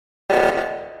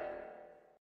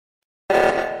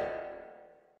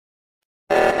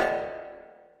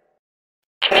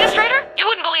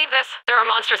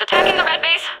monsters attacking the red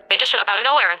base. They just showed up out of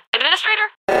nowhere. Administrator?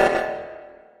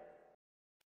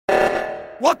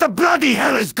 What the bloody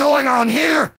hell is going on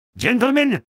here?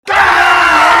 Gentlemen? God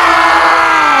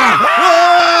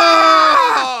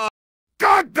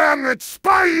damn it,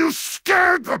 Spy, you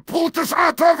scared the poultice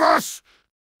out of us!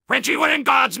 Reggie, what in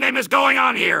God's name is going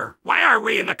on here? Why are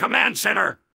we in the command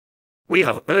center? We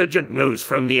have urgent news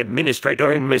from the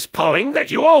administrator and Miss Pauling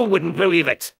that you all wouldn't believe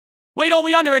it. Wait, are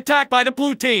we under attack by the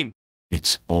blue team?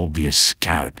 It's obvious,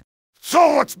 Scout.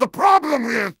 So what's the problem?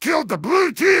 We have killed the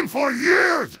blue team for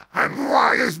years, and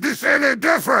why is this any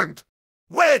different?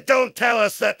 Well, don't tell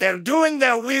us that they're doing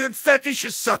their weird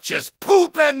fetishes such as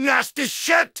poop and nasty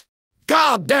shit.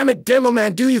 God damn it,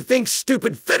 Demoman, do you think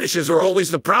stupid fetishes are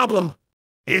always the problem?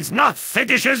 It's not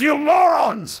fetishes, you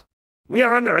morons! We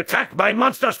are under attack by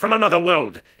monsters from another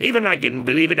world. Even I didn't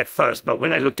believe it at first, but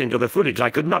when I looked into the footage, I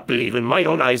could not believe in my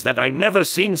own eyes that I'd never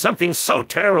seen something so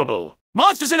terrible.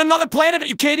 Monsters in another planet? Are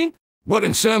you kidding? What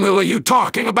in Samuel are you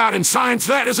talking about? In science,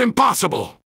 that is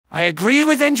impossible. I agree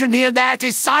with Engineer, that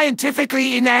is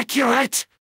scientifically inaccurate.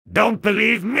 Don't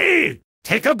believe me?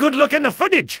 Take a good look in the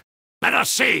footage. Let us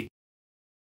see.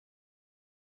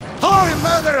 Holy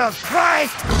Mother of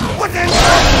Christ! What in the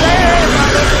name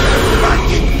are these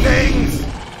fucking things?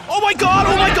 Oh my god,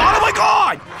 oh my god, oh my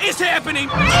god! It's happening!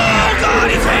 Oh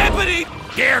god, it's happening!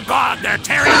 Dear God, they're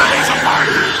tearing the base apart!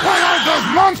 Why are those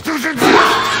monsters in here?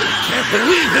 Can't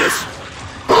believe this!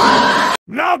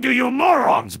 Now do you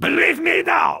morons believe me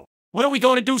now? What are we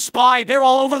going to do, Spy? They're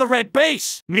all over the red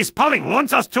base! Miss Pauling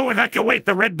wants us to evacuate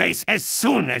the red base as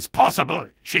soon as possible.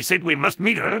 She said we must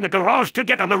meet her in the garage to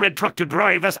get on the red truck to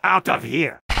drive us out of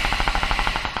here.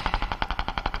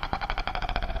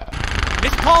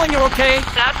 Miss Pauling, you're okay?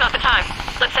 Now's not the time.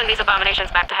 Let's send these abominations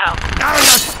back to hell. Now you're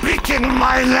speaking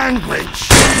my language!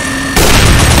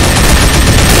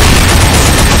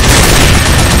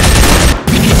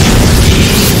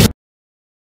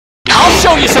 I'll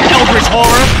show you some Eldritch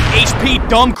horror, HP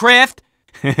Dumbcraft!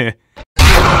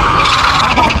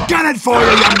 I've done it for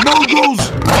you, you moguls!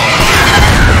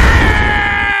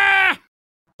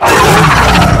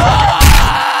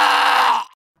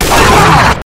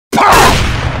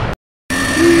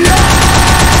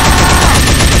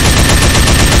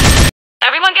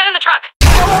 Everyone get in the truck!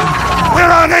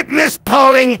 We're on it, Miss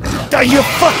Pauling! The you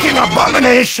fucking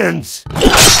abominations!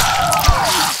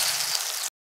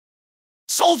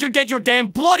 Soldier, get your damn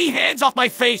bloody hands off my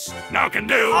face! Now can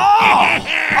do! Oh,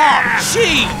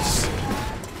 jeez!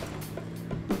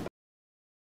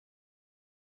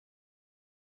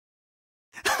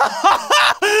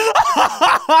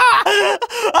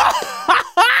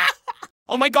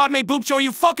 Oh my god, May Boop Show,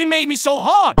 you fucking made me so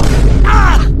hard!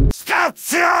 Scout,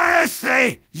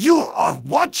 seriously? You are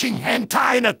watching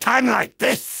hentai in a time like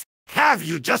this? Have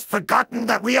you just forgotten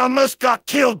that we almost got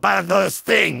killed by those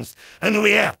things, and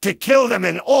we have to kill them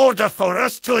in order for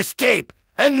us to escape?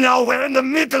 And now we're in the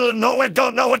middle of nowhere,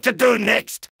 don't know what to do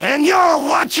next. And you're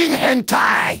watching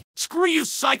hentai! Screw you,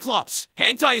 Cyclops!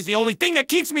 Hentai is the only thing that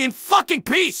keeps me in fucking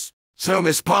peace! So,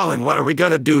 Miss Pauling, what are we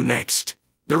gonna do next?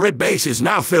 The red base is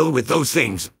now filled with those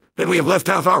things, and we have left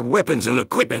out our weapons and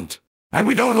equipment. And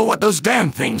we don't know what those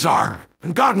damn things are.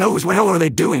 And God knows what hell are they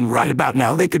doing right about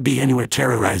now. They could be anywhere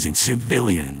terrorizing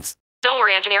civilians. Don't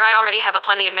worry, Engineer. I already have a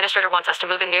plan. The administrator wants us to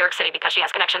move in New York City because she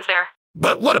has connections there.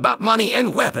 But what about money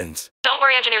and weapons? Don't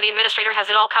worry, Engineer. The administrator has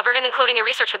it all covered, and including your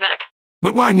research with Medic.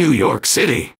 But why New York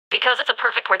City? Because it's a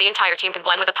perfect where the entire team can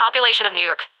blend with the population of New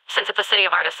York, since it's a city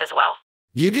of artists as well.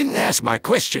 You didn't ask my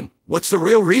question. What's the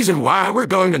real reason why we're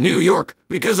going to New York?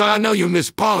 Because I know you,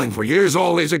 Miss Pauling, for years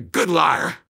always a good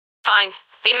liar. Fine.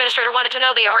 The administrator wanted to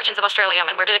know the origins of Australium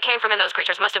and where it came from, and those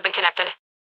creatures must have been connected.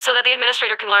 So that the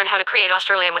administrator can learn how to create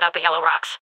Australium without the yellow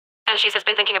rocks. And she has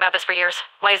been thinking about this for years.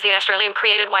 Why is the Australium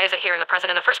created? Why is it here in the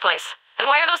present in the first place? And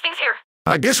why are those things here?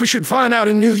 I guess we should find out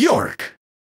in New York.